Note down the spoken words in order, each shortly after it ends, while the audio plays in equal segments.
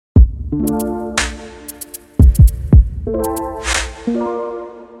A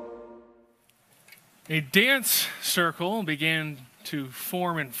dance circle began to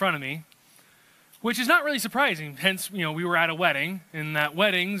form in front of me, which is not really surprising. Hence, we were at a wedding, and that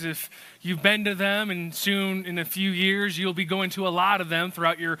weddings, if you've been to them, and soon in a few years, you'll be going to a lot of them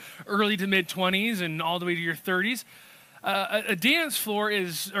throughout your early to mid-20s and all the way to your 30s. A dance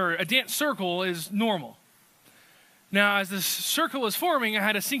circle is normal. Now, as this circle was forming, I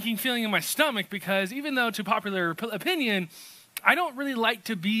had a sinking feeling in my stomach because even though to popular opinion, I don't really like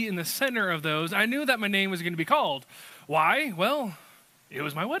to be in the center of those, I knew that my name was going to be called. Why? Well, it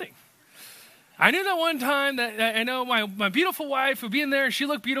was my wedding. I knew that one time that I know my beautiful wife would be in there, she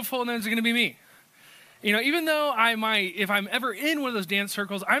looked beautiful, and then it's going to be me. Even though if I'm ever in one of those dance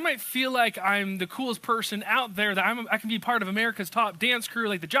circles, I might feel like I'm the coolest person out there, that I can be part of America's top dance crew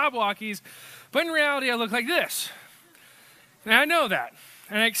like the Jabberwockies, but in reality, I look like this. And I know that,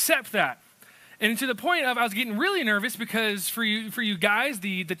 and I accept that. And to the point of I was getting really nervous because for you guys,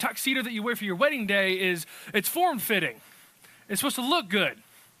 the tuxedo that you wear for your wedding day it's form-fitting. It's supposed to look good,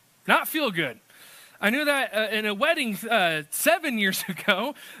 not feel good. I knew that in a wedding 7 years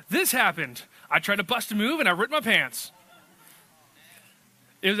ago, this happened. I tried to bust a move and I ripped my pants.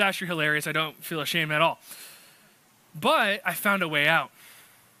 It was actually hilarious. I don't feel ashamed at all. But I found a way out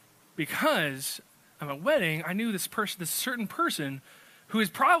because at my wedding, I knew this certain person who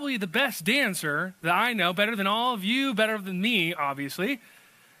is probably the best dancer that I know, better than all of you, better than me, obviously.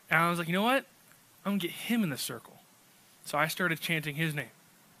 And I was like, you know what? I'm going to get him in the circle. So I started chanting his name.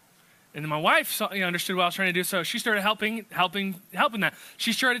 And then my wife understood what I was trying to do, so she started helping that.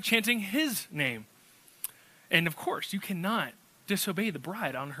 She started chanting his name. And of course, you cannot disobey the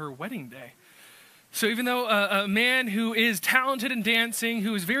bride on her wedding day. So even though a man who is talented in dancing,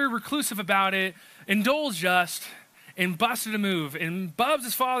 who is very reclusive about it, indulged us and busted a move. And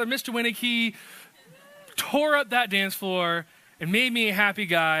Bubs' father, Mr. Winnicky, tore up that dance floor and made me a happy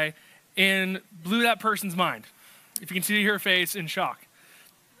guy and blew that person's mind. If you can see her face in shock.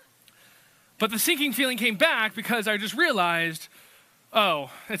 But the sinking feeling came back because I just realized,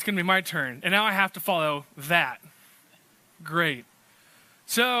 oh, it's going to be my turn. And now I have to follow that. Great.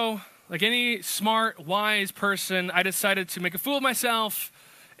 So, like any smart, wise person, I decided to make a fool of myself,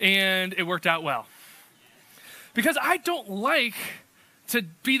 and it worked out well. Because I don't like to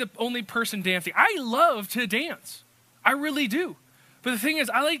be the only person dancing. I love to dance. I really do. But the thing is,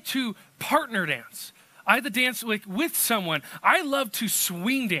 I like to partner dance. I like to dance with someone. I love to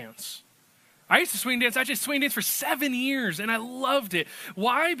swing dance. I used to swing dance. I just swing dance for 7 years, and I loved it.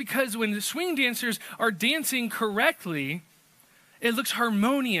 Why? Because when the swing dancers are dancing correctly, it looks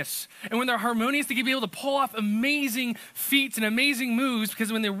harmonious. And when they're harmonious, they can be able to pull off amazing feats and amazing moves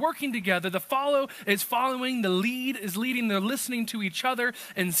because when they're working together, the follow is following, the lead is leading, they're listening to each other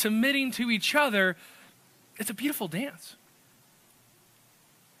and submitting to each other. It's a beautiful dance.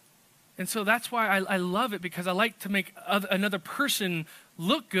 And so that's why I love it, because I like to make another person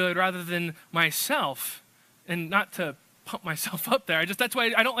look good rather than myself, and not to pump myself up there. That's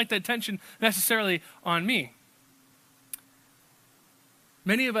why I don't like the attention necessarily on me.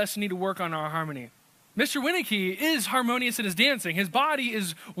 Many of us need to work on our harmony. Mr. Winnicky is harmonious in his dancing. His body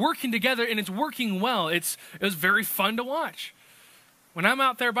is working together, and it's working well. It was very fun to watch. When I'm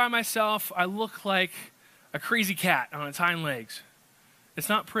out there by myself, I look like a crazy cat on its hind legs. It's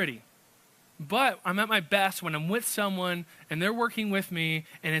not pretty. But I'm at my best when I'm with someone, and they're working with me,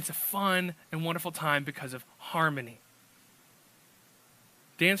 and it's a fun and wonderful time because of harmony.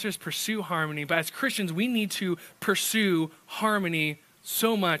 Dancers pursue harmony, but as Christians, we need to pursue harmony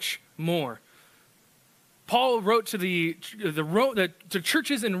so much more. Paul wrote to the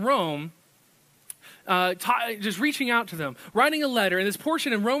churches in Rome, just reaching out to them, writing a letter. In this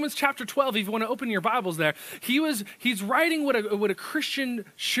portion in Romans chapter 12, if you want to open your Bibles there, he's writing what a Christian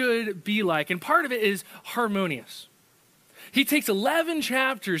should be like, and part of it is harmonious. He takes 11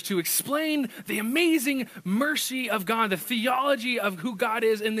 chapters to explain the amazing mercy of God, the theology of who God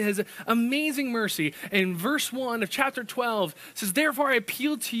is and his amazing mercy. In verse 1 of chapter 12, it says, "Therefore I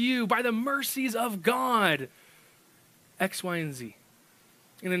appeal to you by the mercies of God," X, Y, and Z.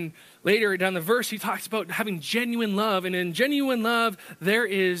 And then later down the verse, he talks about having genuine love. And in genuine love, there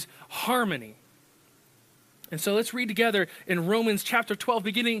is harmony. And so let's read together in Romans chapter 12,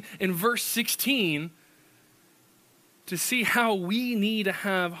 beginning in verse 16, to see how we need to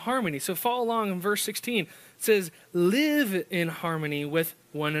have harmony. So follow along in verse 16. It says, "Live in harmony with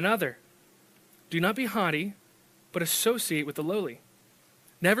one another. Do not be haughty, but associate with the lowly.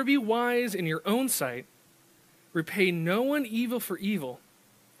 Never be wise in your own sight. Repay no one evil for evil,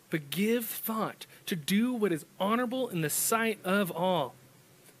 but give thought to do what is honorable in the sight of all.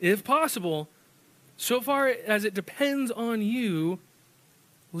 if possible, so far as it depends on you,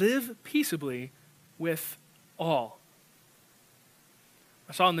 live peaceably with all.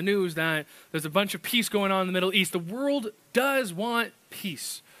 I saw in the news that there's a bunch of peace going on in the Middle East. The world does want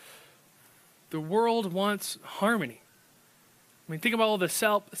peace. The world wants harmony. I mean, think about all the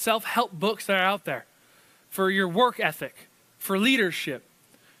self-help books that are out there for your work ethic, for leadership,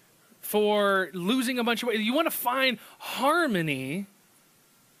 for losing a bunch of weight. You want to find harmony,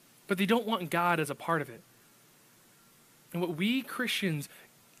 but they don't want God as a part of it. And what we Christians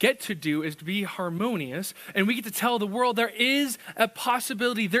get to do is to be harmonious, and we get to tell the world there is a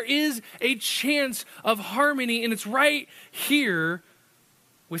possibility, there is a chance of harmony, and it's right here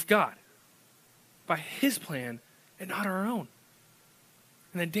with God, by his plan and not our own.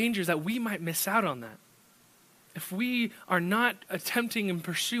 And the danger is that we might miss out on that. If we are not attempting and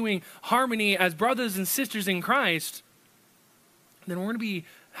pursuing harmony as brothers and sisters in Christ, then we're going to be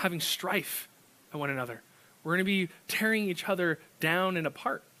having strife at one another. We're going to be tearing each other down and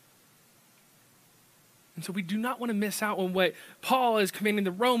apart. And so we do not want to miss out on what Paul is commanding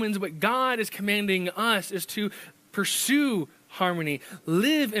the Romans. What God is commanding us is to pursue harmony,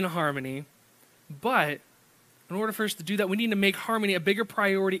 live in harmony. But in order for us to do that, we need to make harmony a bigger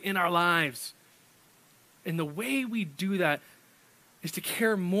priority in our lives. And the way we do that is to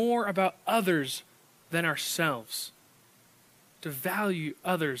care more about others than ourselves, to value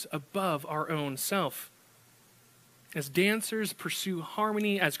others above our own self. As dancers pursue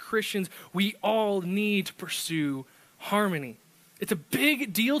harmony, as Christians, we all need to pursue harmony. It's a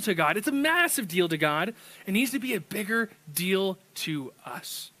big deal to God. It's a massive deal to God. It needs to be a bigger deal to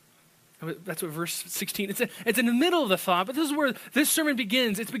us. That's what verse 16, it's in the middle of the thought, but this is where this sermon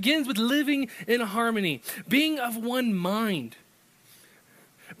begins. It begins with living in harmony, being of one mind,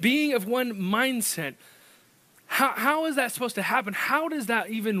 being of one mindset. How is that supposed to happen? How does that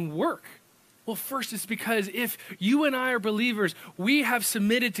even work? Well, first, it's because if you and I are believers, we have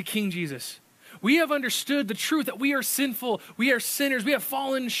submitted to King Jesus. We have understood the truth that we are sinful, we are sinners, we have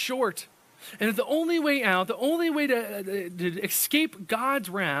fallen short. And that the only way out, the only way to escape God's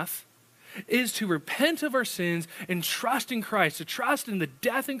wrath is to repent of our sins and trust in Christ, to trust in the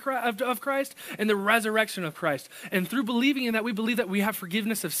death of Christ and the resurrection of Christ. And through believing in that, we believe that we have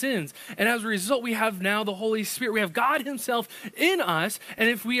forgiveness of sins. And as a result, we have now the Holy Spirit. We have God himself in us. And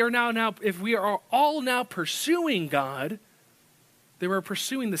if we are all now pursuing God, then we're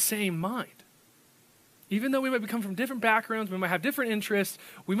pursuing the same mind. Even though we might come from different backgrounds, we might have different interests,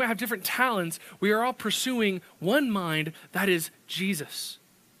 we might have different talents, we are all pursuing one mind, that is Jesus.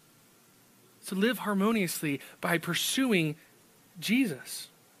 So live harmoniously by pursuing Jesus.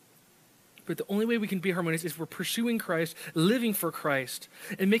 But the only way we can be harmonious is if we're pursuing Christ, living for Christ,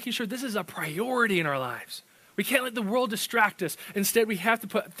 and making sure this is a priority in our lives. We can't let the world distract us. Instead, we have to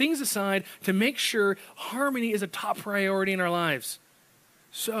put things aside to make sure harmony is a top priority in our lives.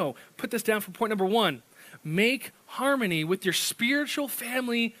 So, put this down for point number 1. Make harmony with your spiritual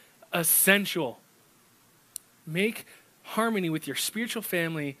family essential. Make harmony with your spiritual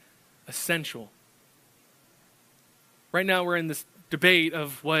family essential. Right now we're in this debate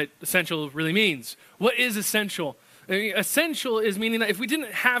of what essential really means. What is essential? I mean, essential is meaning that if we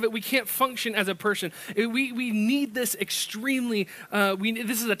didn't have it, we can't function as a person. We need this extremely,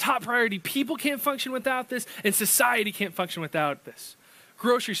 this is a top priority. People can't function without this, and society can't function without this.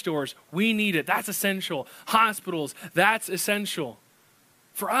 Grocery stores, we need it. That's essential. Hospitals, that's essential.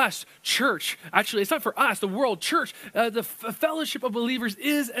 For us, church, actually, it's not for us, the world, church, the fellowship of believers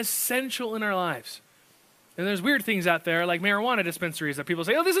is essential in our lives. And there's weird things out there like marijuana dispensaries that people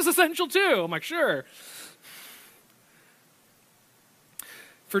say, oh, this is essential too. I'm like, sure.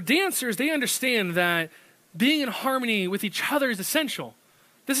 For dancers, they understand that being in harmony with each other is essential.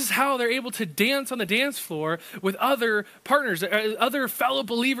 This is how they're able to dance on the dance floor with other partners, other fellow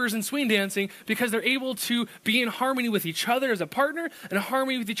believers in swing dancing, because they're able to be in harmony with each other as a partner and in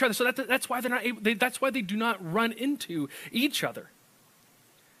harmony with each other. So that's why they're not able. That's why they do not run into each other,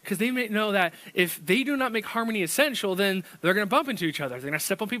 because they may know that if they do not make harmony essential, then they're going to bump into each other. They're going to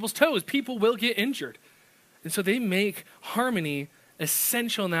step on people's toes. People will get injured, and so they make harmony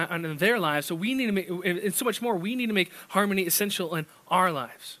essential in their lives. So we need to make, and so much more, we need to make harmony essential in our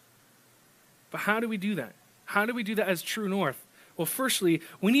lives. But how do we do that? How do we do that as True North? Well, firstly,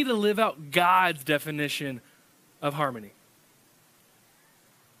 we need to live out God's definition of harmony.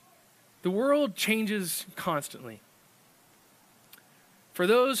 The world changes constantly. For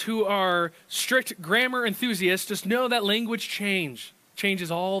those who are strict grammar enthusiasts, just know that language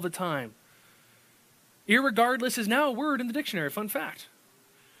changes all the time. Irregardless is now a word in the dictionary, fun fact.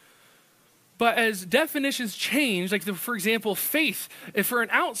 But as definitions change, like for example, faith, if for an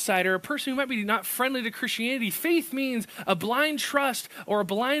outsider, a person who might be not friendly to Christianity, faith means a blind trust or a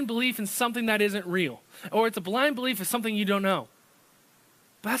blind belief in something that isn't real. Or it's a blind belief in something you don't know.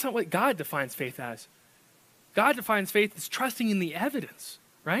 But that's not what God defines faith as. God defines faith as trusting in the evidence,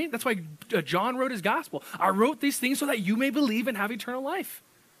 right? That's why John wrote his gospel. I wrote these things so that you may believe and have eternal life.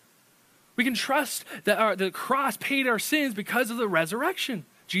 We can trust that the cross paid our sins because of the resurrection.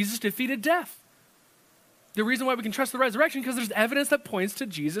 Jesus defeated death. The reason why we can trust the resurrection because there's evidence that points to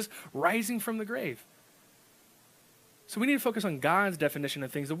Jesus rising from the grave. So we need to focus on God's definition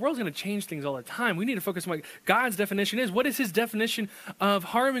of things. The world's going to change things all the time. We need to focus on what God's definition is. What is his definition of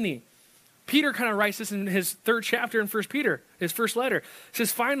harmony? Peter kind of writes this in his 3rd chapter in 1 Peter, his first letter. It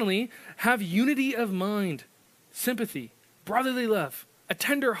says, finally, have unity of mind, sympathy, brotherly love, a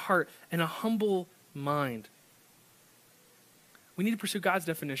tender heart, and a humble mind. We need to pursue God's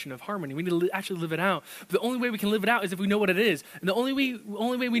definition of harmony. We need to actually live it out. But the only way we can live it out is if we know what it is. And the only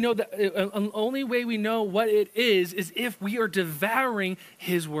way we know what it is if we are devouring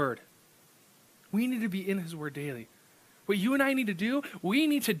his word. We need to be in his word daily. What you and I need to do, we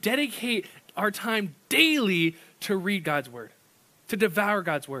need to dedicate our time daily to read God's word, to devour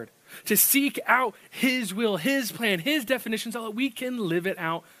God's word, to seek out his will, his plan, his definition so that we can live it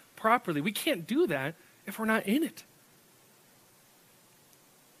out properly. We can't do that if we're not in it.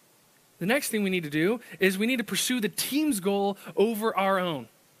 The next thing we need to do is we need to pursue the team's goal over our own.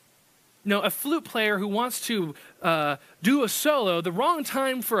 Now, a flute player who wants to do a solo, the wrong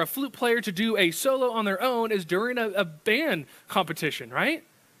time for a flute player to do a solo on their own is during a band competition, right?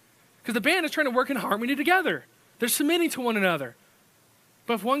 Because the band is trying to work in harmony together. They're submitting to one another.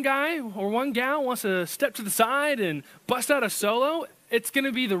 But if one guy or one gal wants to step to the side and bust out a solo, it's going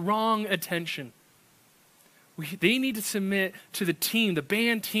to be the wrong attention. They need to submit to the team, the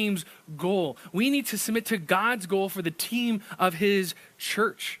band team's goal. We need to submit to God's goal for the team of his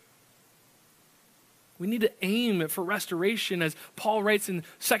church. We need to aim for restoration, as Paul writes in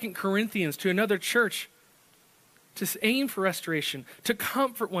 2 Corinthians to another church, to aim for restoration, to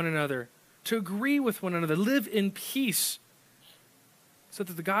comfort one another, to agree with one another, live in peace, so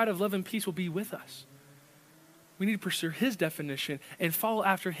that the God of love and peace will be with us. We need to pursue his definition and follow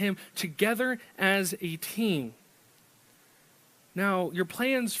after him together as a team. Now, your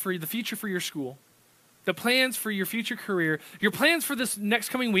plans for the future for your school, the plans for your future career, your plans for this next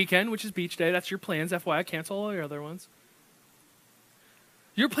coming weekend, which is beach day, that's your plans, FYI, cancel all your other ones.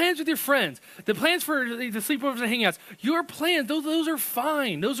 Your plans with your friends, the plans for the sleepovers and hangouts, your plans, those are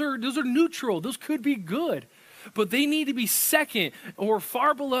fine. Those are neutral. Those could be good. But they need to be second or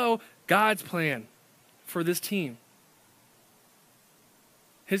far below God's plan for this team.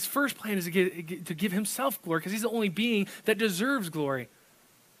 His first plan is to give himself glory because he's the only being that deserves glory.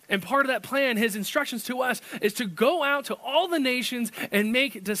 And part of that plan, his instructions to us, is to go out to all the nations and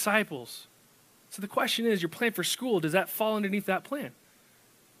make disciples. So the question is, your plan for school, does that fall underneath that plan?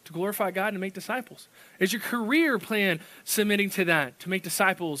 To glorify God and make disciples? Is your career plan submitting to that, to make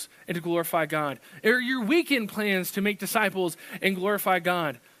disciples and to glorify God? Are your weekend plans to make disciples and glorify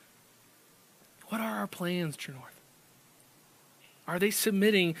God? What are our plans, True North? Are they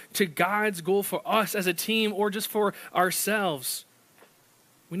submitting to God's goal for us as a team or just for ourselves?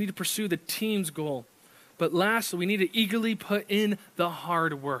 We need to pursue the team's goal. But lastly, we need to eagerly put in the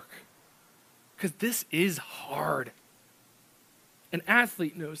hard work. Because this is hard. An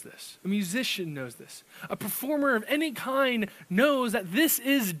athlete knows this. A musician knows this. A performer of any kind knows that this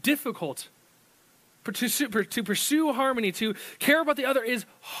is difficult. To pursue harmony, to care about the other is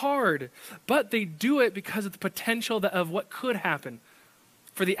hard. But they do it because of the potential of what could happen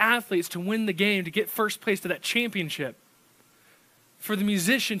for the athletes to win the game, to get first place to that championship. For the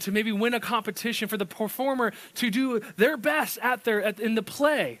musician to maybe win a competition. For the performer to do their best in the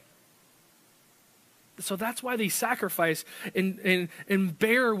play. So that's why they sacrifice and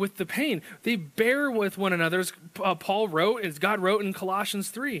bear with the pain. They bear with one another, as Paul wrote, as God wrote in Colossians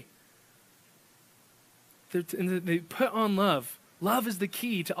 3. They put on love. Love is the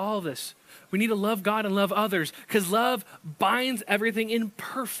key to all of this. We need to love God and love others because love binds everything in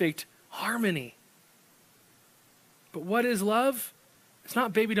perfect harmony. But what is love? It's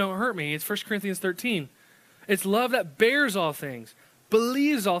not baby don't hurt me. It's 1 Corinthians 13. It's love that bears all things,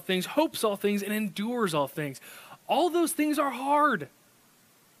 believes all things, hopes all things, and endures all things. All those things are hard.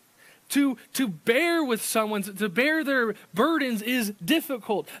 To bear with someone, to bear their burdens is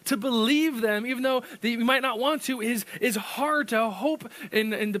difficult. To believe them, even though you might not want to, is hard. To hope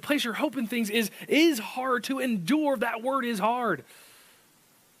and to place your hope in things is hard. To endure, that word is hard.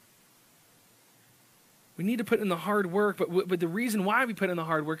 We We need to put in the hard work, but the reason why we put in the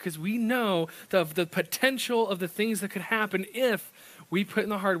hard work, because we know the potential of the things that could happen if we put in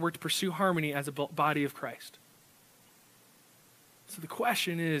the hard work to pursue harmony as a body of Christ. So the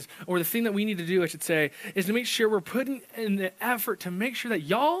question is, or the thing that we need to do, I should say, is to make sure we're putting in the effort to make sure that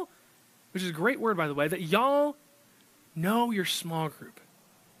y'all, which is a great word, by the way, that y'all know your small group.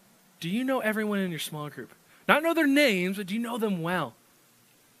 Do you know everyone in your small group? Not know their names, but do you know them well?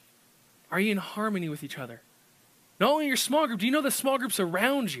 Are you in harmony with each other? Not only your small group, do you know the small groups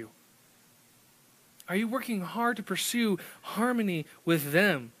around you? Are you working hard to pursue harmony with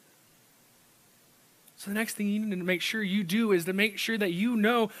them? So the next thing you need to make sure you do is to make sure that you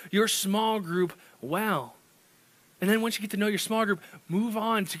know your small group well. And then once you get to know your small group, move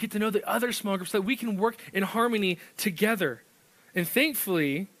on to get to know the other small groups so that we can work in harmony together. And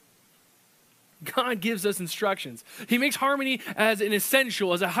thankfully, God gives us instructions. He makes harmony as an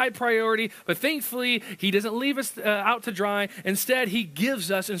essential, as a high priority, but thankfully, he doesn't leave us out to dry. Instead, he gives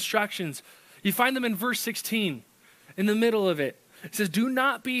us instructions. You find them in verse 16, in the middle of it. It says, do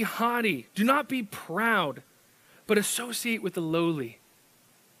not be haughty, do not be proud, but associate with the lowly.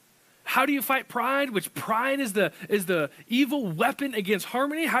 How do you fight pride? Which pride is the evil weapon against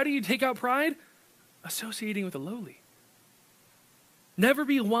harmony. How do you take out pride? Associating with the lowly. Never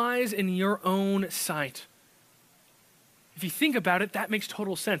be wise in your own sight. If you think about it, that makes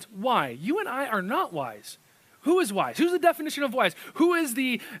total sense. Why? You and I are not wise. Who is wise? Who's the definition of wise? Who is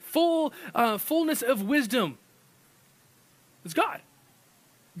the fullness of wisdom? It's God.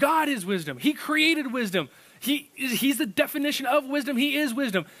 God is wisdom. He created wisdom. He's the definition of wisdom. He is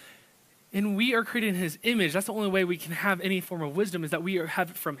wisdom. And we are created in his image. That's the only way we can have any form of wisdom, is that we have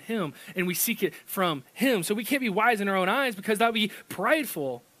it from him and we seek it from him. So we can't be wise in our own eyes, because that would be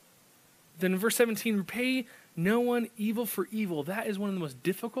prideful. Then in verse 17, repay no one evil for evil. That is one of the most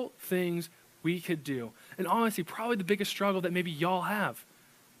difficult things we could do. And honestly, probably the biggest struggle that maybe y'all have.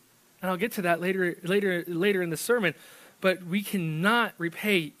 And I'll get to that later in the sermon. But we cannot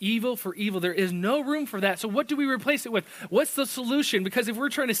repay evil for evil. There is no room for that. So what do we replace it with? What's the solution? Because if we're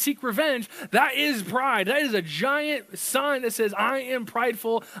trying to seek revenge, that is pride. That is a giant sign that says, I am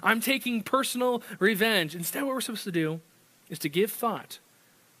prideful. I'm taking personal revenge. Instead, what we're supposed to do is to give thought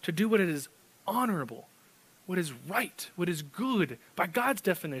to do what is honorable, what is right, what is good, by God's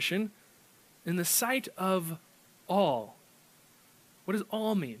definition, in the sight of all. What does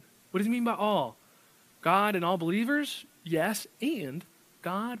all mean? What does it mean by all? God and all believers? Yes, and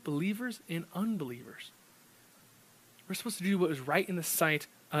God, believers, and unbelievers. We're supposed to do what is right in the sight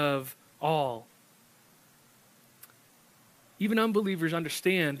of all. Even unbelievers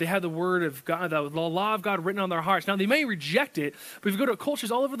understand. They have the word of God, the law of God written on their hearts. Now, they may reject it, but if you go to cultures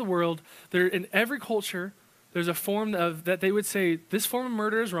all over the world, in every culture, there's a form of that they would say, this form of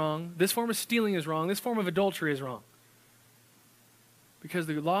murder is wrong, this form of stealing is wrong, this form of adultery is wrong. Because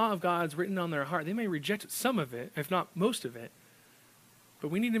the law of God is written on their heart. They may reject some of it, if not most of it. But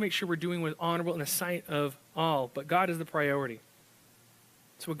we need to make sure we're doing what's honorable in the sight of all. But God is the priority.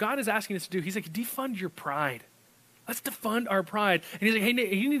 So what God is asking us to do, he's like, defund your pride. Let's defund our pride. And he's like,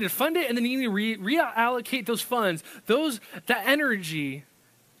 hey, you need to fund it, and then you need to reallocate those funds, that energy,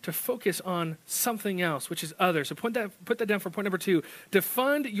 to focus on something else, which is others. So put that down for point number 2.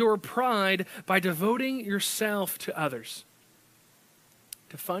 Defund your pride by devoting yourself to others.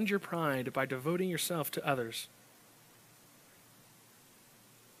 To fund your pride by devoting yourself to others.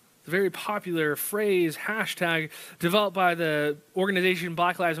 The very popular phrase, hashtag, developed by the organization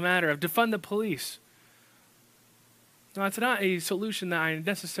Black Lives Matter, of defund the police. Now, it's not a solution that I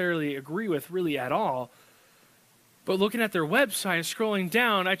necessarily agree with really at all. But looking at their website and scrolling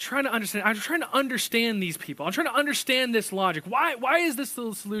down, I'm trying to understand these people. I'm trying to understand this logic. Why is this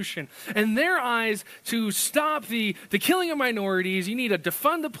the solution? In their eyes, to stop the killing of minorities, you need to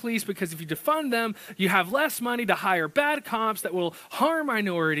defund the police, because if you defund them, you have less money to hire bad cops that will harm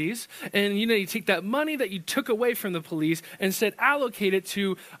minorities. And you take that money that you took away from the police and instead allocate it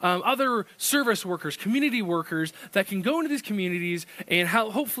to other service workers, community workers that can go into these communities and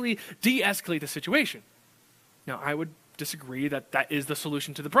hopefully de-escalate the situation. Now, I would disagree that is the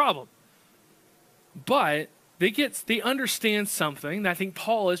solution to the problem. But they understand something that I think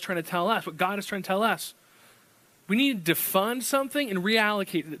Paul is trying to tell us, what God is trying to tell us. We need to defund something and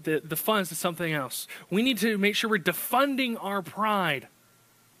reallocate the funds to something else. We need to make sure we're defunding our pride,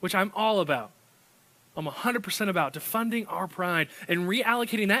 which I'm all about. I'm 100% about defunding our pride and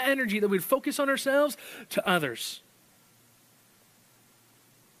reallocating that energy that we'd focus on ourselves to others.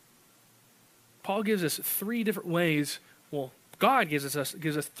 Paul gives us 3 different ways. Well, God gives us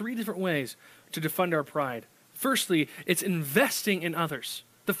 3 different ways to defund our pride. Firstly, it's investing in others.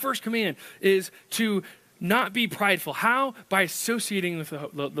 The first command is to not be prideful. How? By associating with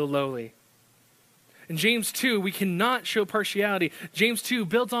the lowly. In James 2, we cannot show partiality. James 2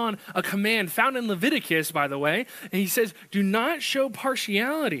 built on a command found in Leviticus, by the way, and he says, do not show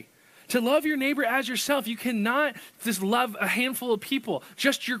partiality. To love your neighbor as yourself, you cannot just love a handful of people,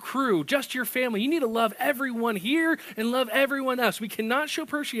 just your crew, just your family. You need to love everyone here and love everyone else. We cannot show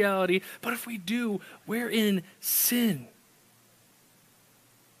partiality, but if we do, we're in sin.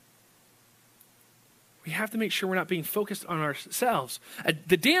 We have to make sure we're not being focused on ourselves.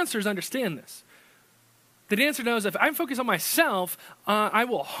 The dancers understand this. The dancer knows if I'm focused on myself, I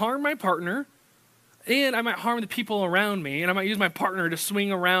will harm my partner, and I might harm the people around me, and I might use my partner to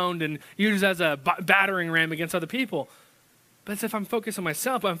swing around and use as a battering ram against other people. But if I'm focused on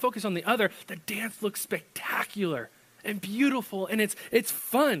myself, but I'm focused on the other, the dance looks spectacular and beautiful, and it's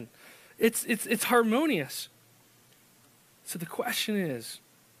fun. It's harmonious. So the question is,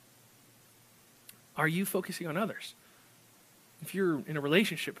 are you focusing on others? If you're in a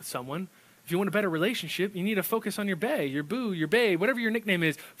relationship with someone, if you want a better relationship, you need to focus on your bae, your boo, your babe, whatever your nickname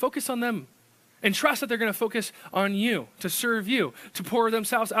is. Focus on them. And trust that they're going to focus on you, to serve you, to pour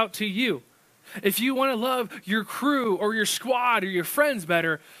themselves out to you. If you want to love your crew or your squad or your friends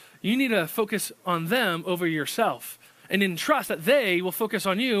better, you need to focus on them over yourself. And then trust that they will focus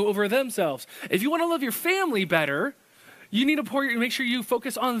on you over themselves. If you want to love your family better, you need to make sure you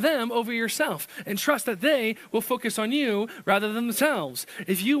focus on them over yourself and trust that they will focus on you rather than themselves.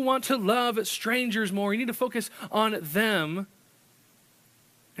 If you want to love strangers more, you need to focus on them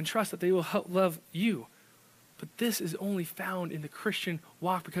and trust that they will help love you. But this is only found in the Christian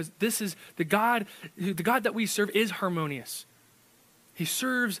walk because this is the God that we serve is harmonious. He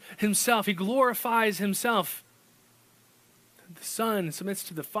serves himself. He glorifies himself. The Son submits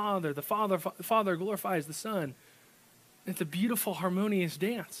to the Father. The Father glorifies the Son. It's a beautiful, harmonious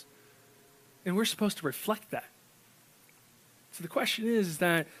dance. And we're supposed to reflect that. So the question is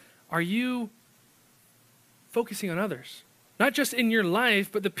that, are you focusing on others? Not just in your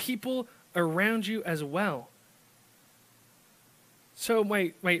life, but the people around you as well. So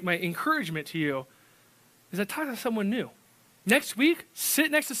my encouragement to you is that talk to someone new. Next week,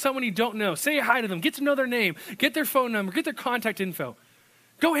 sit next to someone you don't know. Say hi to them. Get to know their name. Get their phone number. Get their contact info.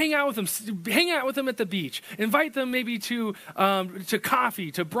 Go hang out with them. Hang out with them at the beach. Invite them maybe to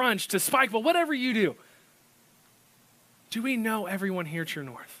coffee, to brunch, to Spikeball, whatever you do. Do we know everyone here at True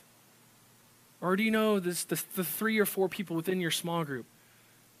North? Or do you know the 3 or 4 people within your small group?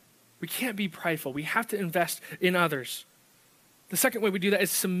 We can't be prideful. We have to invest in others. The second way we do that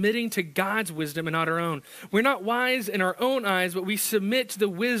is submitting to God's wisdom and not our own. We're not wise in our own eyes, but we submit to the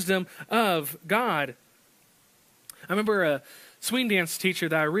wisdom of God. I remember a swing dance teacher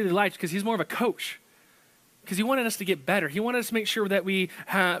that I really liked because he's more of a coach. Because he wanted us to get better. He wanted us to make sure that we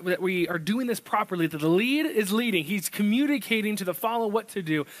are doing this properly, that the lead is leading. He's communicating to the follow what to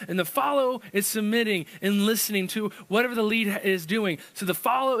do. And the follow is submitting and listening to whatever the lead is doing. So the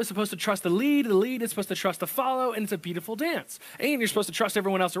follow is supposed to trust the lead is supposed to trust the follow, and it's a beautiful dance. And you're supposed to trust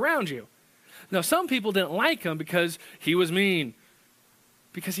everyone else around you. Now, some people didn't like him because he was mean.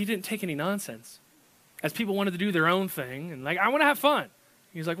 Because he didn't take any nonsense. As people wanted to do their own thing, and I want to have fun.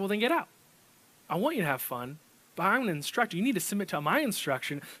 He's like, well, then get out. I want you to have fun, but I'm an instructor. You need to submit to my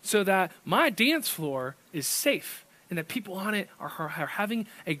instruction so that my dance floor is safe and that people on it are having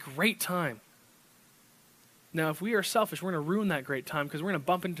a great time. Now, if we are selfish, we're going to ruin that great time because we're going to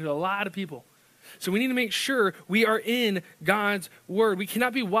bump into a lot of people. So we need to make sure we are in God's word. We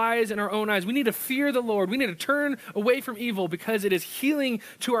cannot be wise in our own eyes. We need to fear the Lord. We need to turn away from evil because it is healing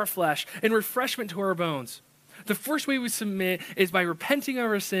to our flesh and refreshment to our bones. The first way we submit is by repenting of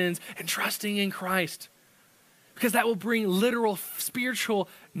our sins and trusting in Christ. Because that will bring literal spiritual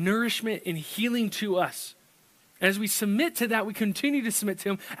nourishment and healing to us. And as we submit to that, we continue to submit to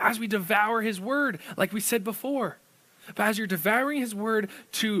him as we devour his word, like we said before. But as you're devouring his word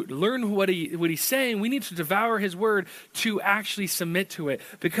to learn what he's saying, we need to devour his word to actually submit to it.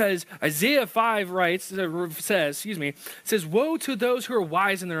 Because Isaiah 5 says, woe to those who are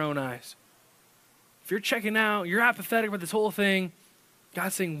wise in their own eyes. If you're checking out, you're apathetic about this whole thing,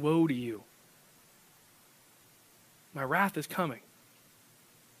 God's saying, woe to you. My wrath is coming.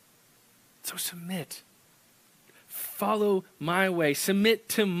 So submit. Follow my way. Submit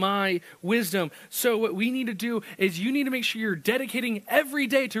to my wisdom. So what we need to do is you need to make sure you're dedicating every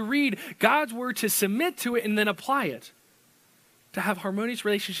day to read God's word, to submit to it, and then apply it. To have harmonious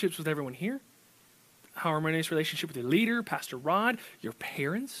relationships with everyone here. Harmonious relationship with your leader, Pastor Rod, your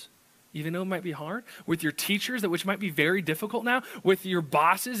parents, even though it might be hard, with your teachers, which might be very difficult now, with your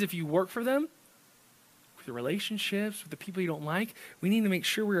bosses if you work for them. with your relationships, with the people you don't like. We need to make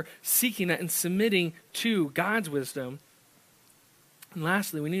sure we're seeking that and submitting to God's wisdom. And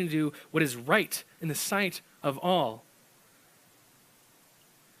lastly, we need to do what is right in the sight of all.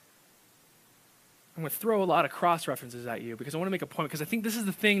 I'm going to throw a lot of cross references at you because I want to make a point, because I think this is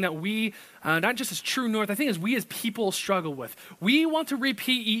the thing that we, not just as True North, I think as we as people struggle with. We want to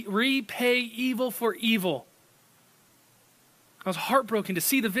repay evil for evil. I was heartbroken to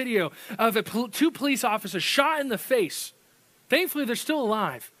see the video of two police officers shot in the face. Thankfully, they're still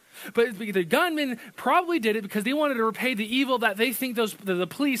alive. But the gunmen probably did it because they wanted to repay the evil that they think the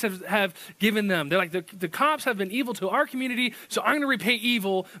police have given them. They're like, the cops have been evil to our community, so I'm going to repay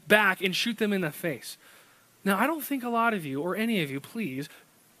evil back and shoot them in the face. Now, I don't think a lot of you, or any of you, please,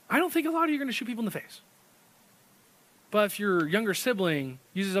 I don't think a lot of you are going to shoot people in the face. But if your younger sibling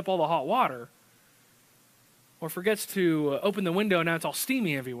uses up all the hot water, or forgets to open the window and now it's all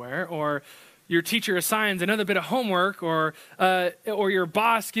steamy everywhere, or your teacher assigns another bit of homework, or your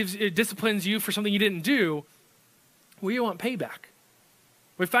boss disciplines you for something you didn't do, we want payback.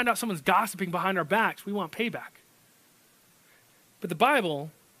 We find out someone's gossiping behind our backs, we want payback. But the Bible,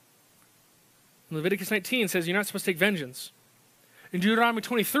 in Leviticus 19, says you're not supposed to take vengeance. In Deuteronomy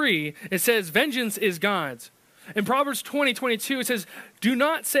 23, it says vengeance is God's. In Proverbs 20:22, it says, do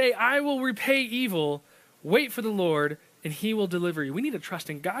not say, I will repay evil. Wait for the Lord, and he will deliver you. We need to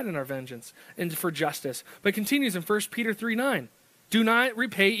trust in God in our vengeance and for justice. But it continues in 1 Peter 3:9. Do not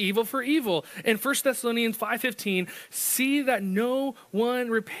repay evil for evil. In 1 Thessalonians 5:15, see that no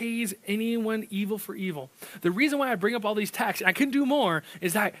one repays anyone evil for evil. The reason why I bring up all these texts, and I couldn't do more,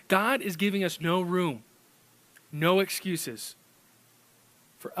 is that God is giving us no room, no excuses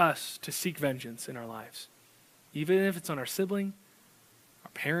for us to seek vengeance in our lives. Even if it's on our sibling,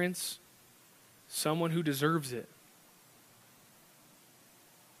 our parents, someone who deserves it.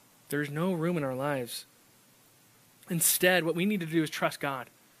 There's no room in our lives. Instead, what we need to do is trust God.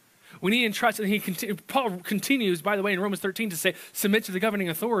 We need to trust, and Paul continues, by the way, in Romans 13 to say, submit to the governing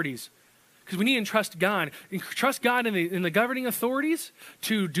authorities. Because we need to trust God. And trust God in the governing authorities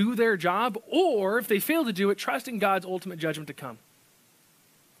to do their job, or if they fail to do it, trust in God's ultimate judgment to come.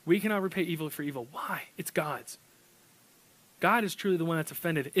 We cannot repay evil for evil. Why? It's God's. God is truly the one that's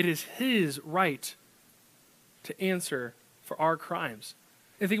offended. It is his right to answer for our crimes.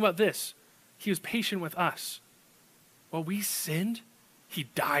 And think about this. He was patient with us. While we sinned, he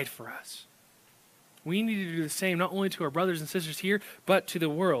died for us. We need to do the same, not only to our brothers and sisters here, but to the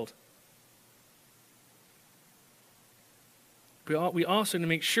world. We also need to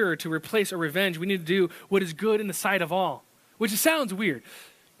make sure to replace our revenge. We need to do what is good in the sight of all, which sounds weird.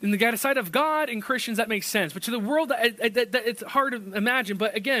 In the sight of God and Christians, that makes sense. But to the world, that it's hard to imagine.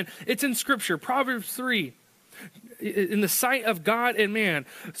 But again, it's in Scripture. Proverbs 3. In the sight of God and man.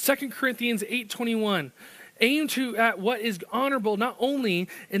 2 Corinthians 8:21. Aim at what is honorable not only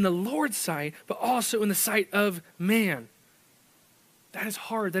in the Lord's sight, but also in the sight of man. That is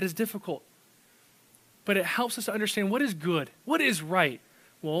hard. That is difficult. But it helps us to understand what is good, what is right.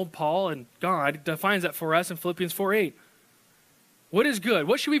 Well, Paul and God defines that for us in Philippians 4:8. What is good?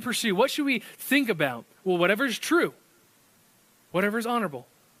 What should we pursue? What should we think about? Well, whatever is true, whatever is honorable,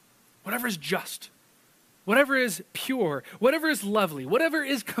 whatever is just, whatever is pure, whatever is lovely, whatever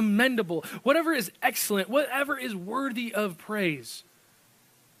is commendable, whatever is excellent, whatever is worthy of praise.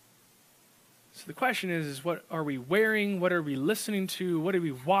 So the question is what are we wearing? What are we listening to? What are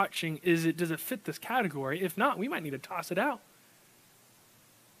we watching? Does it fit this category? If not, we might need to toss it out.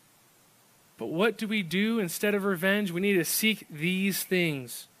 But what do we do instead of revenge? We need to seek these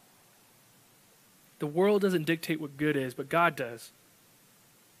things. The world doesn't dictate what good is, but God does.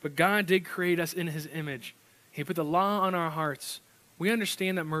 But God did create us in his image. He put the law on our hearts. We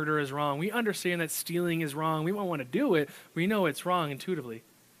understand that murder is wrong. We understand that stealing is wrong. We won't want to do it. We know it's wrong intuitively.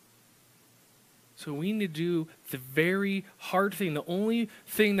 So we need to do the very hard thing, the only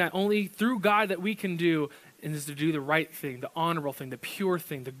thing that only through God that we can do, is to do the right thing, the honorable thing, the pure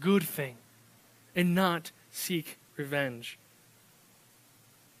thing, the good thing, and not seek revenge.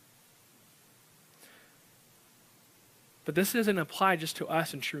 But this doesn't apply just to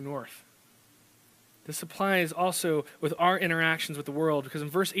us in True North. This applies also with our interactions with the world, because in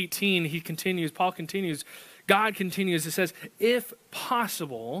verse 18, Paul continues, God continues, it says, if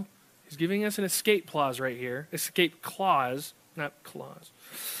possible, he's giving us an escape clause right here, escape clause, not clause.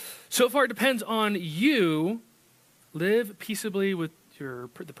 So far it depends on you, live peaceably with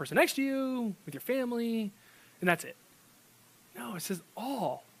the person next to you, with your family, and that's it. No, it says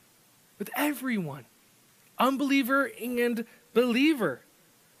all, with everyone, unbeliever and believer.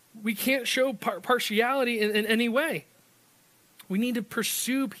 We can't show partiality in any way. We need to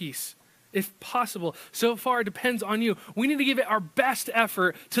pursue peace if possible. So far, it depends on you. We need to give it our best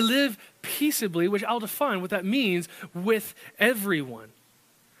effort to live peaceably, which I'll define what that means, with everyone.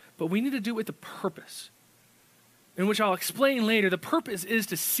 But we need to do it with a purpose, in which I'll explain later. The purpose is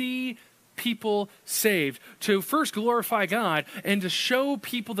to see people saved, to first glorify God, and to show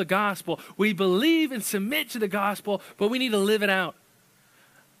people the gospel. We believe and submit to the gospel, but we need to live it out.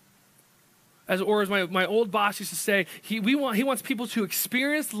 As my old boss used to say, he wants people to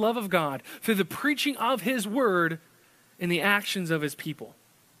experience the love of God through the preaching of his word and the actions of his people.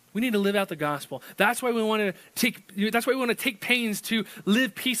 We need to live out the gospel. That's why we want to take pains to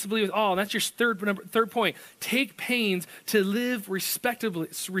live peaceably with all. And that's your third point. Take pains to live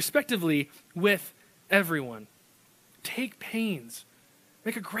respectively with everyone. Take pains.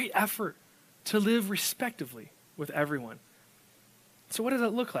 Make a great effort to live respectively with everyone. So what does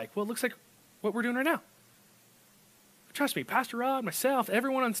that look like? Well, it looks like what we're doing right now. Trust me, Pastor Rod, myself,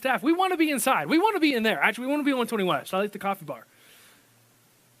 everyone on staff, we want to be inside. We want to be in there. Actually, we want to be 120 West. I like the coffee bar.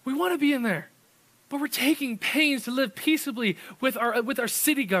 We want to be in there. But we're taking pains to live peaceably with our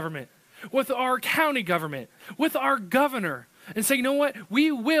city government, with our county government, with our governor, and say, you know what?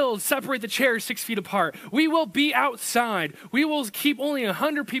 We will separate the chairs 6 feet apart. We will be outside. We will keep only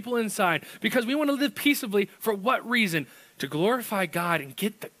 100 people inside because we want to live peaceably. For what reason? To glorify God and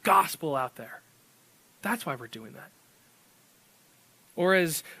get the gospel out there. That's why we're doing that. Or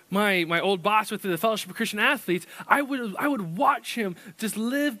as my old boss with the Fellowship of Christian Athletes, I would watch him just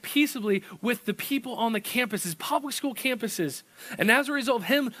live peaceably with the people on the campuses, public school campuses. And as a result of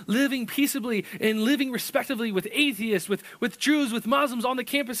him living peaceably and living respectively with atheists, with Jews, with Muslims on the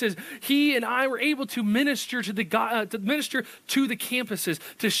campuses, he and I were able to minister to the campuses,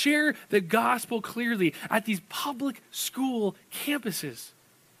 to share the gospel clearly at these public school campuses.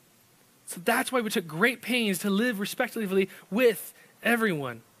 So that's why we took great pains to live respectively with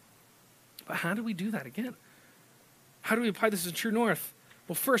everyone. But how do we do that again? How do we apply this in True North?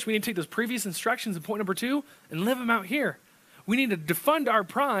 Well, first, we need to take those previous instructions in point number 2 and live them out here. We need to defund our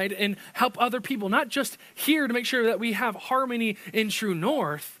pride and help other people, not just here to make sure that we have harmony in True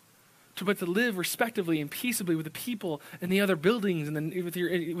North, but to live respectively and peaceably with the people and the other buildings and then with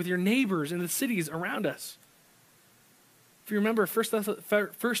your neighbors and the cities around us. If you remember 1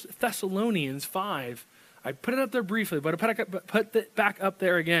 Thessalonians 5, I put it up there briefly, but I put it back up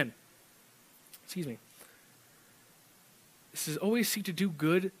there again. Excuse me. It says, always seek to do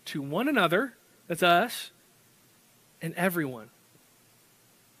good to one another, that's us, and everyone.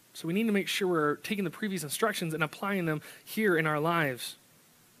 So we need to make sure we're taking the previous instructions and applying them here in our lives.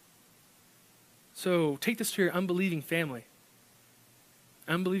 So take this to your unbelieving family,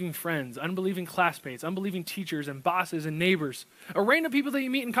 unbelieving friends, unbelieving classmates, unbelieving teachers and bosses and neighbors, or random people that you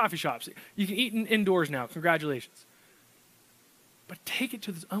meet in coffee shops. You can eat indoors now. Congratulations. But take it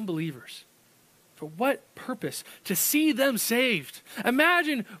to those unbelievers. For what purpose? To see them saved.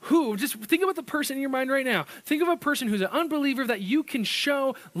 Imagine just think about the person in your mind right now. Think of a person who's an unbeliever that you can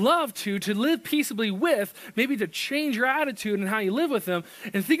show love to live peaceably with, maybe to change your attitude and how you live with them.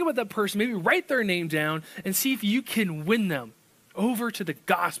 And think about that person, maybe write their name down and see if you can win them over to the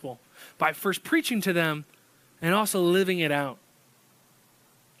gospel by first preaching to them and also living it out.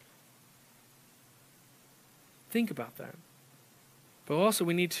 Think about that. But also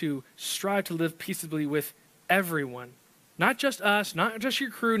we need to strive to live peaceably with everyone. Not just us, not just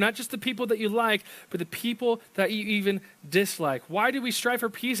your crew, not just the people that you like, but the people that you even dislike. Why do we strive for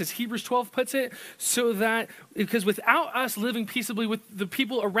peace? As Hebrews 12 puts it, because without us living peaceably with the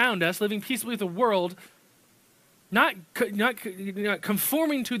people around us, living peaceably with the world, not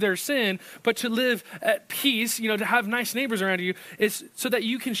conforming to their sin, but to live at peace, to have nice neighbors around you, is so that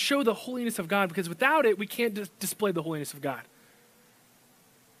you can show the holiness of God, because without it, we can't display the holiness of God.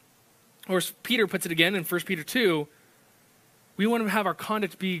 Or as Peter puts it again in 1 Peter 2, we want to have our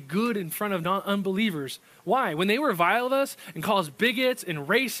conduct be good in front of unbelievers. Why? When they revile us and call us bigots and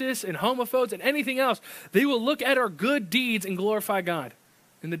racists and homophobes and anything else, they will look at our good deeds and glorify God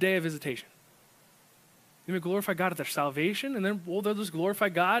in the day of visitation. They may glorify God at their salvation, and then they'll just glorify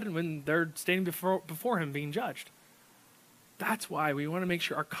God when they're standing before Him being judged. That's why we want to make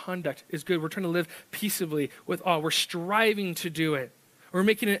sure our conduct is good. We're trying to live peaceably with all. We're striving to do it. We're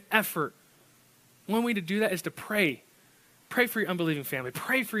making an effort. One way to do that is to pray. Pray for your unbelieving family.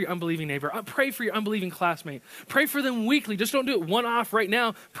 Pray for your unbelieving neighbor. Pray for your unbelieving classmate. Pray for them weekly. Just don't do it one-off right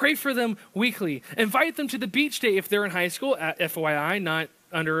now. Pray for them weekly. Invite them to the beach day if they're in high school, FYI, not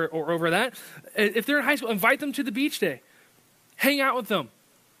under or over that. If they're in high school, invite them to the beach day. Hang out with them.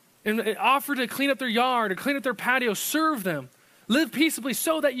 And offer to clean up their yard or clean up their patio. Serve them. Live peaceably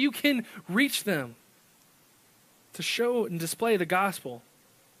so that you can reach them. To show and display the gospel.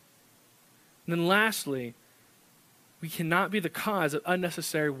 And then lastly, we cannot be the cause of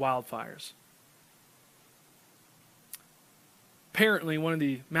unnecessary wildfires. Apparently, one of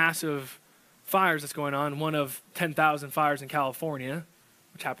the massive fires that's going on, one of 10,000 fires in California,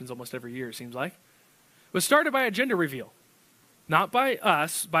 which happens almost every year, it seems like, was started by a gender reveal. Not by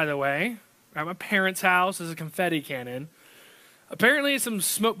us, by the way. At my parents' house is a confetti cannon. Apparently, it's some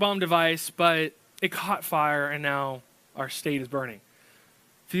smoke bomb device, but it caught fire, and now our state is burning.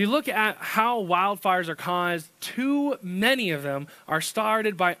 If you look at how wildfires are caused, too many of them are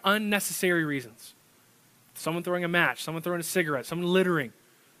started by unnecessary reasons. Someone throwing a match, someone throwing a cigarette, someone littering,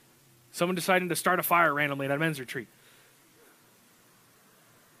 someone deciding to start a fire randomly at a men's retreat.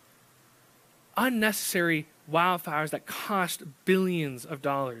 Unnecessary wildfires that cost billions of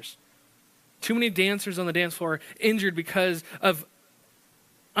dollars. Too many dancers on the dance floor injured because of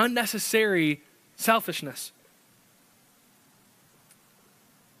unnecessary selfishness.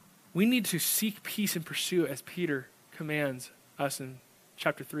 We need to seek peace and pursue it as Peter commands us in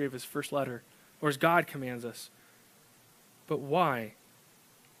chapter 3 of his first letter, or as God commands us. But why?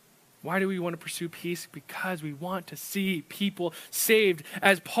 Why do we want to pursue peace? Because we want to see people saved.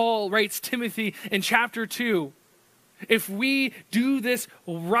 As Paul writes Timothy in chapter 2, if we do this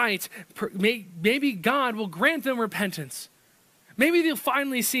right, maybe God will grant them repentance. Maybe they'll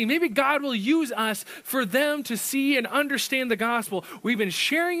finally see. Maybe God will use us for them to see and understand the gospel. We've been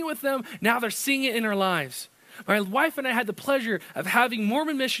sharing it with them. Now they're seeing it in our lives. My wife and I had the pleasure of having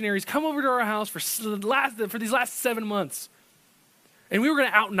Mormon missionaries come over to our house for these last 7 months. And we were going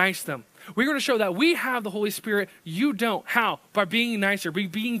to out-nice them. We were going to show that we have the Holy Spirit. You don't. How? By being nicer, by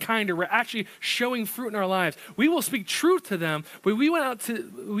being kinder. We're actually showing fruit in our lives. We will speak truth to them, but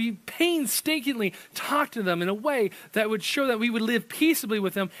we painstakingly talked to them in a way that would show that we would live peaceably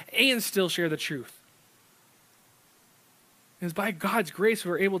with them and still share the truth. And it's by God's grace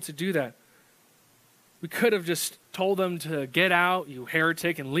we were able to do that. We could have just told them to get out, you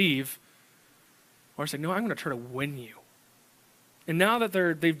heretic, and leave. Or say, no, I'm going to try to win you. And now that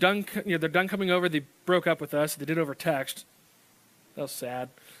they're done coming over, they broke up with us. They did over text. That was sad.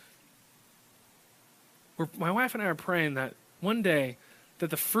 My wife and I are praying that one day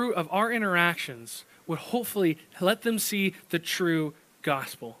that the fruit of our interactions would hopefully let them see the true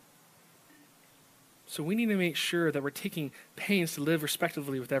gospel. So we need to make sure that we're taking pains to live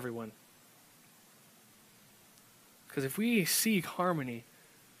respectively with everyone. Because if we seek harmony,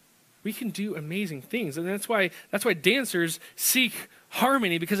 we can do amazing things. And that's why dancers seek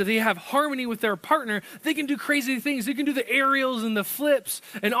harmony, because if they have harmony with their partner, they can do crazy things. They can do the aerials and the flips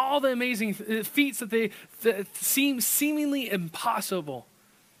and all the amazing feats that seem seemingly impossible.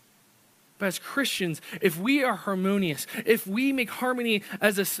 But as Christians, if we are harmonious, if we make harmony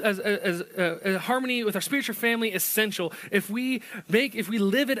as harmony with our spiritual family essential, if we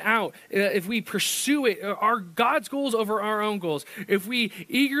live it out, if we pursue it, our God's goals over our own goals, if we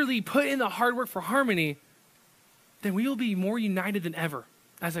eagerly put in the hard work for harmony, then we will be more united than ever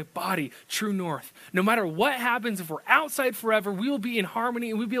as a body, true north. No matter what happens, if we're outside forever, we will be in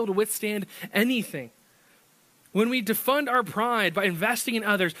harmony and we'll be able to withstand anything. When we defund our pride by investing in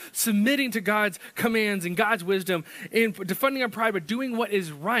others, submitting to God's commands and God's wisdom, and defunding our pride by doing what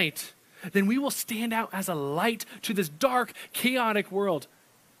is right, then we will stand out as a light to this dark, chaotic world.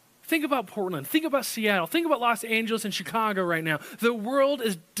 Think about Portland. Think about Seattle. Think about Los Angeles and Chicago right now. The world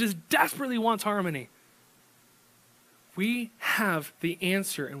just desperately wants harmony. We have the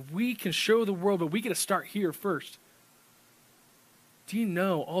answer, and we can show the world, but we got to start here first. Do you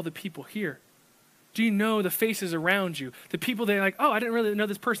know all the people here? Do you know the faces around you? The people that are like, oh, I didn't really know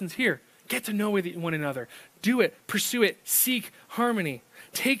this person's here. Get to know one another. Do it. Pursue it. Seek harmony.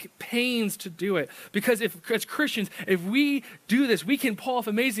 Take pains to do it. Because as Christians, if we do this, we can pull off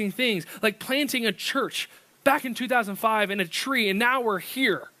amazing things, like planting a church back in 2005 in a tree, and now we're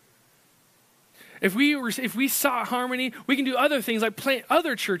here. If we sought harmony, we can do other things like plant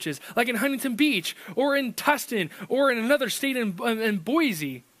other churches, like in Huntington Beach, or in Tustin, or in another state in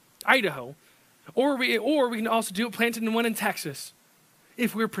Boise, Idaho. Or we can also do it planted in one in Texas.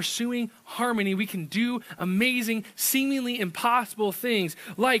 If we're pursuing harmony, we can do amazing, seemingly impossible things,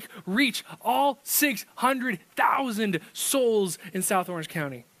 like reach all 600,000 souls in South Orange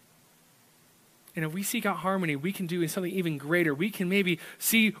County. And if we seek out harmony, we can do something even greater. We can maybe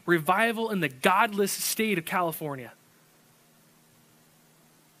see revival in the godless state of California.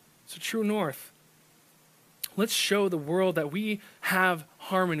 So True North, let's show the world that we have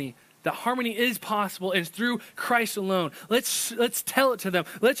harmony. That harmony is possible and it's through Christ alone. Let's tell it to them.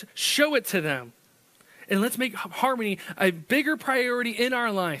 Let's show it to them. And let's make harmony a bigger priority in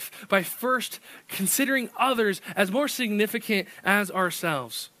our life by first considering others as more significant as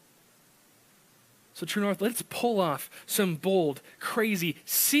ourselves. So True North, let's pull off some bold, crazy,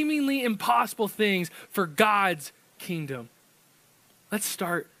 seemingly impossible things for God's kingdom. Let's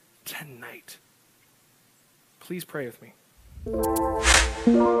start tonight. Please pray with me.